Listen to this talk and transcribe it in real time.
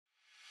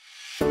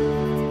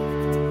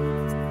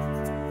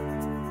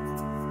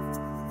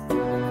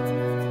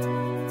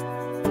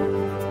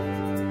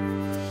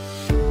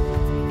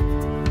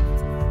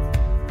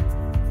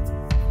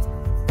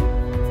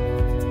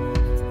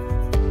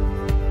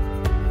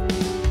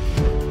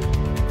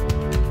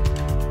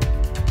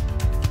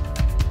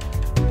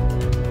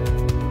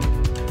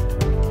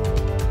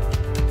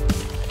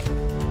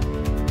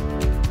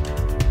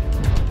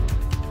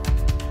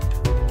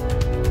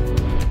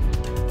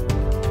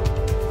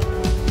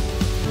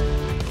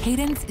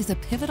Cadence is a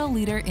pivotal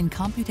leader in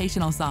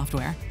computational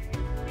software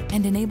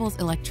and enables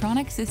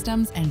electronic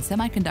systems and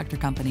semiconductor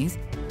companies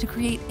to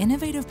create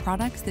innovative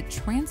products that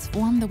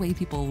transform the way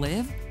people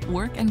live,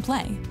 work, and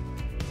play.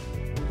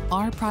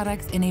 Our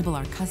products enable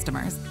our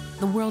customers,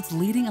 the world's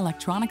leading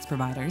electronics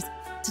providers,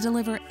 to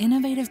deliver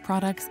innovative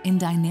products in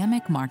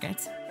dynamic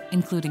markets,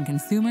 including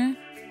consumer,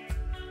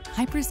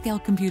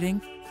 hyperscale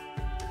computing,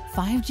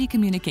 5G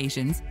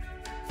communications,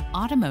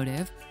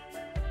 automotive,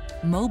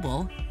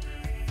 mobile,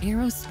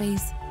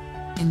 aerospace,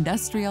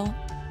 industrial,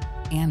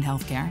 and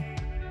healthcare.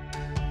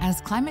 As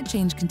climate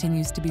change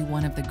continues to be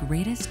one of the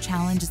greatest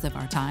challenges of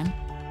our time,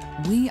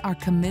 we are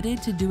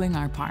committed to doing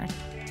our part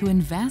to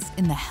invest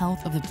in the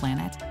health of the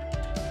planet.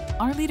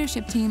 Our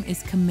leadership team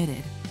is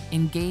committed,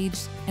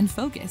 engaged, and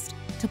focused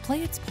to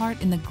play its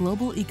part in the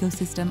global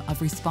ecosystem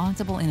of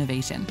responsible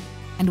innovation,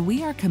 and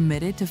we are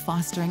committed to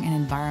fostering an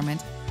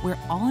environment where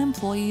all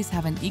employees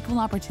have an equal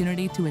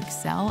opportunity to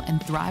excel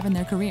and thrive in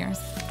their careers.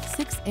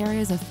 6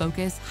 areas of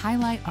focus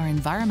highlight our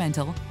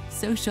environmental,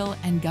 social,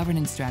 and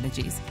governance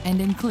strategies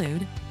and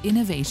include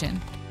innovation.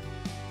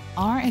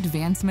 Our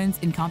advancements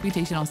in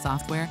computational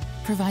software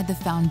provide the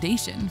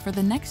foundation for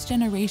the next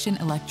generation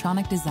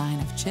electronic design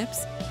of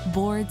chips,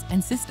 boards,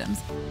 and systems,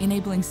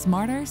 enabling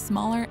smarter,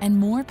 smaller, and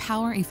more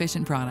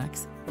power-efficient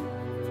products.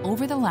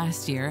 Over the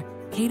last year,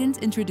 Cadence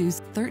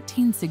introduced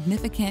 13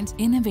 significant,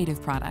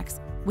 innovative products,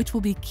 which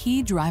will be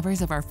key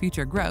drivers of our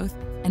future growth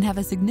and have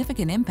a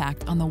significant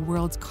impact on the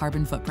world's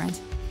carbon footprint.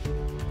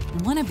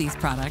 One of these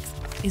products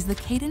is the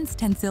Cadence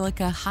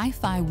Tensilica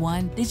Hi-Fi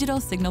 1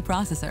 digital signal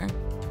processor,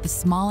 the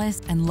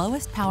smallest and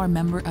lowest power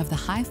member of the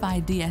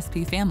Hi-Fi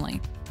DSP family,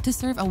 to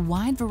serve a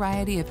wide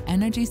variety of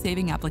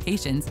energy-saving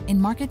applications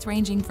in markets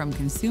ranging from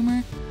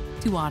consumer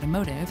to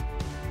automotive,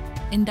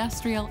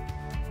 industrial,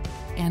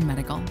 and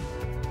medical.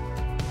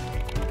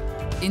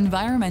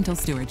 Environmental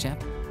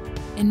stewardship.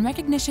 In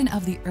recognition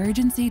of the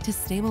urgency to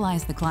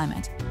stabilize the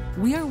climate,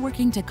 we are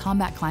working to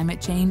combat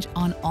climate change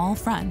on all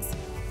fronts.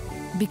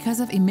 Because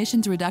of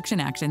emissions reduction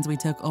actions we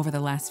took over the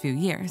last few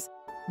years,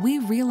 we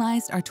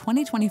realized our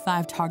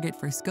 2025 target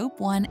for Scope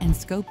 1 and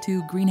Scope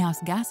 2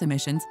 greenhouse gas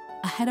emissions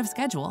ahead of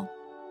schedule.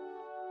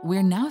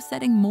 We're now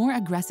setting more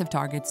aggressive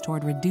targets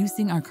toward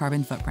reducing our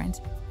carbon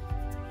footprint.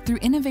 Through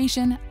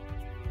innovation,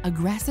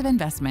 aggressive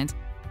investment,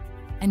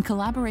 and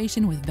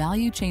collaboration with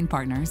value chain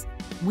partners,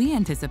 we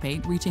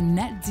anticipate reaching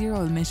net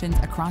zero emissions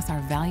across our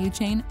value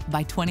chain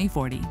by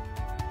 2040.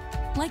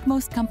 Like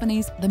most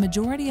companies, the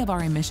majority of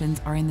our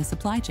emissions are in the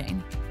supply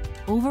chain.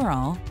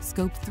 Overall,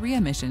 Scope 3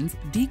 emissions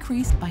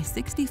decreased by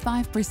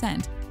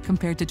 65%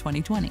 compared to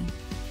 2020.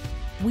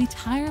 We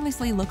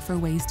tirelessly look for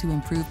ways to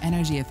improve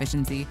energy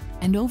efficiency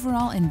and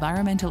overall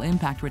environmental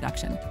impact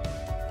reduction.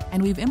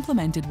 And we've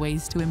implemented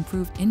ways to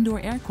improve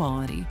indoor air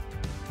quality,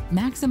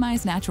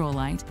 maximize natural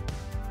light,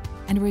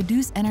 and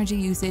reduce energy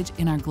usage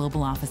in our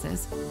global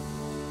offices.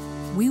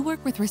 We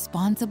work with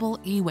responsible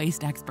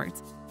e-waste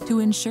experts to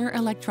ensure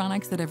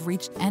electronics that have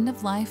reached end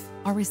of life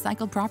are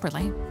recycled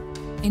properly.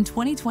 In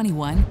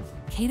 2021,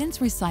 Cadence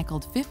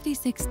recycled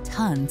 56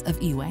 tons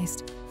of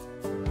e-waste.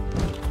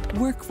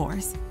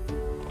 Workforce.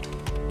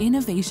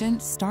 Innovation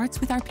starts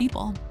with our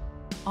people.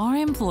 Our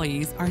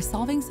employees are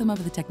solving some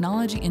of the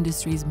technology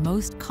industry's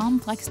most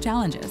complex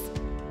challenges.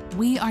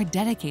 We are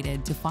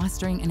dedicated to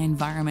fostering an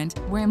environment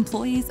where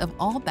employees of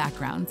all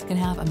backgrounds can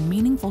have a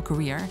meaningful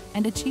career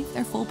and achieve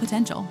their full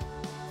potential.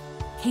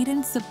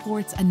 Cadence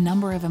supports a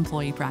number of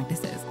employee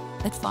practices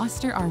that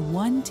foster our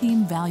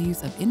one-team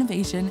values of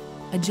innovation,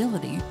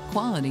 agility,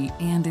 quality,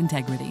 and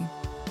integrity.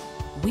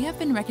 We have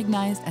been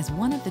recognized as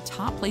one of the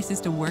top places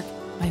to work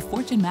by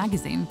Fortune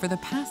magazine for the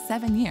past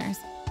 7 years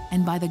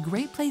and by the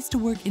Great Place to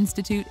Work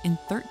Institute in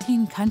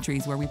 13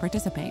 countries where we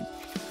participate.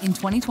 In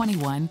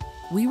 2021,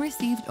 we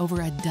received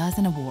over a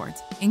dozen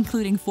awards,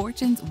 including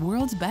Fortune's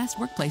World's Best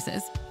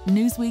Workplaces,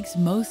 Newsweek's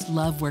Most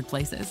Loved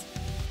Workplaces.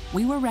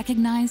 We were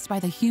recognized by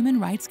the Human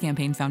Rights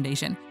Campaign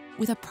Foundation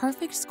with a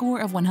perfect score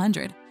of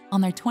 100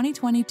 on their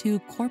 2022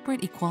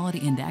 Corporate Equality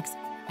Index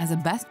as a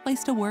best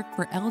place to work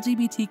for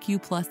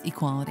LGBTQ+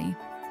 equality,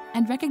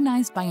 and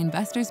recognized by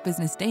Investors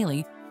Business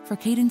Daily for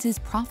Cadence's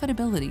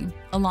profitability,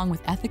 along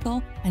with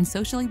ethical and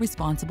socially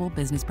responsible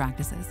business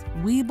practices.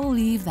 We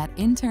believe that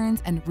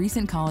interns and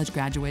recent college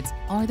graduates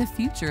are the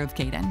future of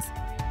Cadence.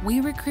 We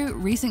recruit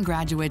recent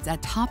graduates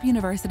at top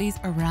universities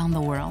around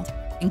the world,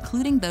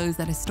 including those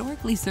that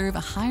historically serve a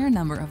higher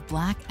number of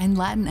Black and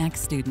Latinx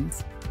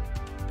students.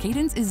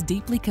 Cadence is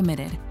deeply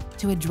committed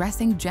to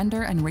addressing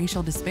gender and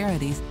racial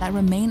disparities that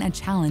remain a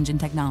challenge in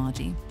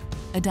technology.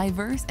 A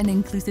diverse and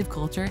inclusive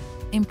culture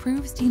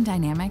improves team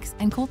dynamics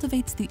and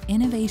cultivates the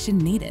innovation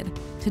needed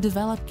to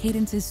develop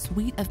Cadence's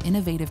suite of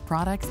innovative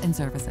products and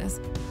services.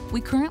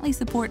 We currently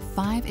support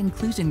 5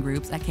 inclusion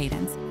groups at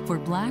Cadence for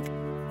Black,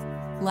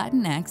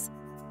 Latinx,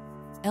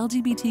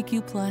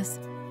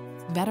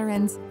 LGBTQ+,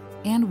 veterans,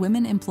 and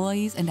women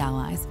employees and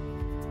allies.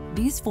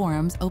 These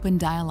forums open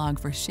dialogue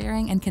for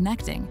sharing and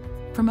connecting,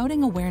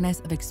 promoting awareness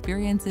of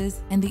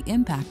experiences and the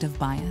impact of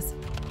bias.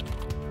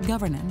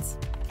 Governance.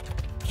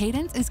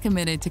 Cadence is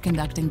committed to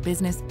conducting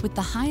business with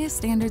the highest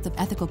standards of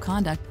ethical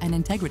conduct and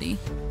integrity,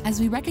 as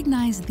we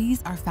recognize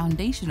these are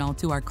foundational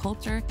to our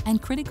culture and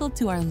critical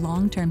to our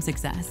long-term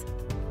success.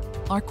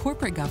 Our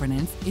corporate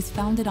governance is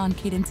founded on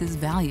Cadence's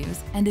values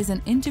and is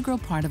an integral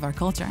part of our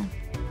culture.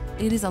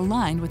 It is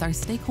aligned with our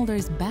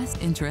stakeholders'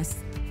 best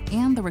interests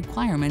and the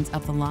requirements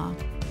of the law.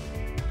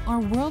 Our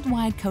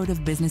worldwide code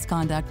of business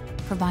conduct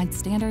provides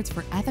standards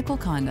for ethical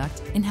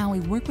conduct in how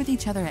we work with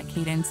each other at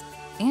Cadence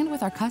and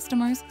with our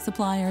customers,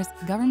 suppliers,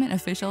 government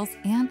officials,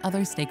 and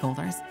other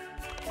stakeholders.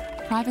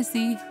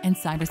 Privacy and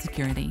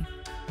cybersecurity.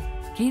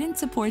 Cadence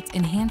supports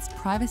enhanced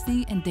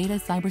privacy and data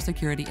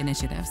cybersecurity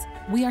initiatives.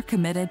 We are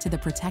committed to the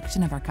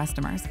protection of our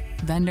customers,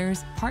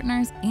 vendors,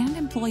 partners, and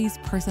employees'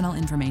 personal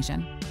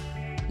information.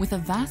 With a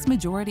vast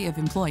majority of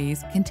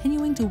employees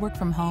continuing to work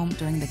from home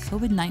during the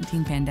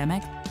COVID-19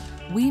 pandemic,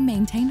 we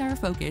maintained our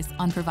focus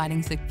on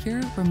providing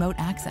secure remote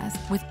access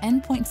with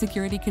endpoint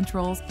security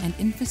controls and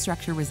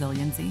infrastructure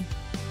resiliency.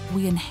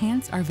 We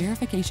enhanced our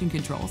verification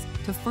controls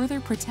to further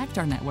protect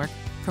our network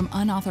from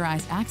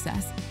unauthorized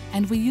access,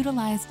 and we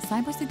utilized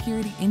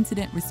cybersecurity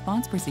incident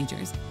response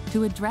procedures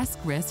to address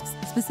risks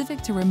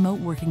specific to remote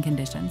working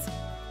conditions.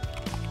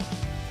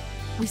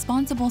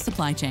 Responsible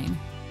supply chain.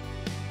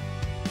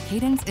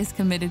 Cadence is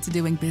committed to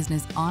doing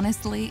business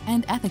honestly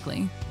and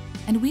ethically,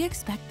 and we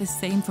expect the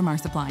same from our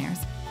suppliers.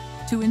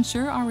 To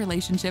ensure our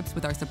relationships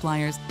with our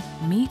suppliers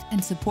meet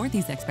and support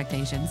these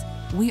expectations,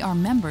 we are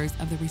members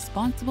of the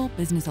Responsible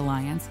Business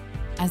Alliance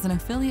as an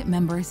affiliate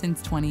member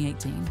since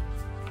 2018.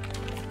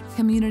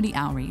 Community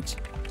outreach.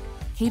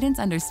 Cadence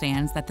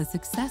understands that the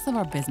success of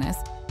our business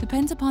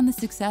depends upon the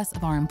success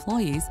of our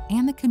employees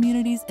and the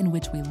communities in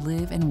which we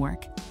live and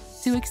work.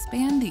 To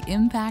expand the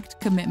impact,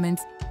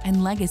 commitments,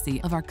 and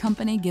legacy of our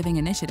company giving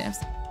initiatives,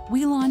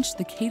 we launched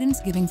the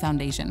Cadence Giving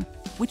Foundation,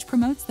 which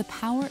promotes the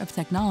power of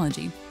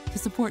technology to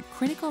support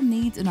critical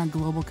needs in our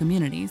global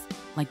communities,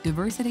 like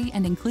diversity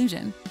and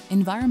inclusion,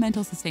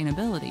 environmental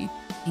sustainability,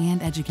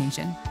 and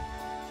education.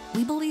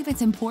 We believe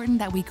it's important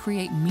that we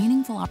create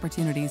meaningful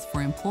opportunities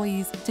for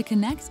employees to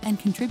connect and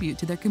contribute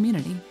to their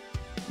community.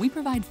 We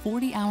provide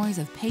 40 hours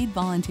of paid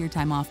volunteer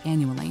time off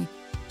annually,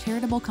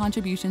 charitable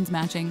contributions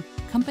matching,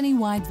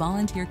 company-wide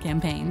volunteer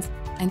campaigns,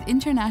 and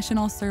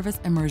international service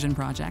immersion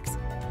projects.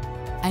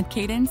 At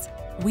Cadence,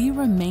 we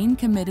remain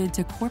committed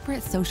to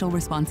corporate social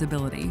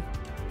responsibility.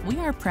 We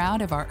are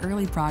proud of our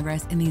early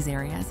progress in these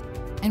areas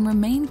and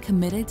remain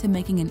committed to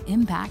making an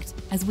impact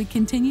as we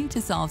continue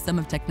to solve some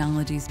of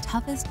technology's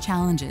toughest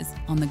challenges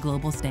on the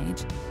global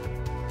stage.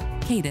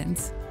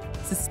 Cadence,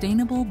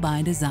 sustainable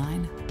by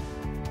design.